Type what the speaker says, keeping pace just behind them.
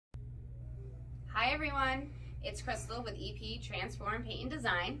Hi everyone, it's Crystal with EP Transform Paint and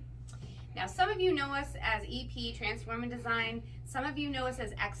Design. Now some of you know us as EP Transform and Design, some of you know us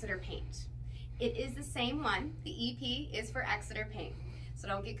as Exeter Paint. It is the same one, the EP is for Exeter Paint, so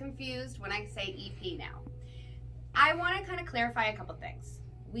don't get confused when I say EP now. I want to kind of clarify a couple things.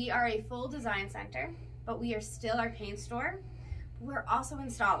 We are a full design center, but we are still our paint store. We're also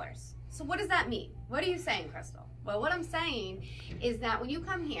installers. So what does that mean? What are you saying, Crystal? Well, what I'm saying is that when you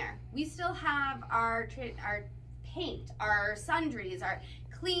come here, we still have our paint, our sundries, our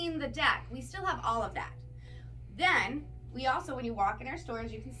clean the deck. We still have all of that. Then we also, when you walk in our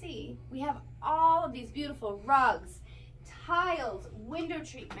stores, you can see we have all of these beautiful rugs, tiles, window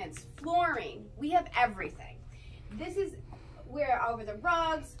treatments, flooring. We have everything. This is where over the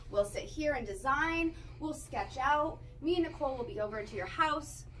rugs, we'll sit here and design, we'll sketch out. Me and Nicole will be over to your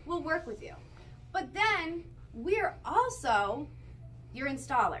house. We'll work with you. But then we're also your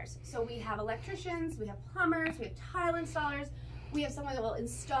installers. So we have electricians, we have plumbers, we have tile installers, we have someone that will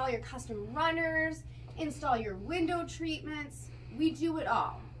install your custom runners, install your window treatments. We do it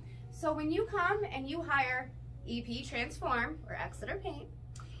all. So when you come and you hire EP Transform or Exeter Paint,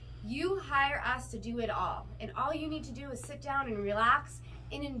 you hire us to do it all. And all you need to do is sit down and relax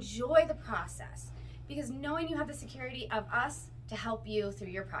and enjoy the process, because knowing you have the security of us to help you through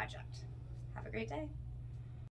your project. Have a great day.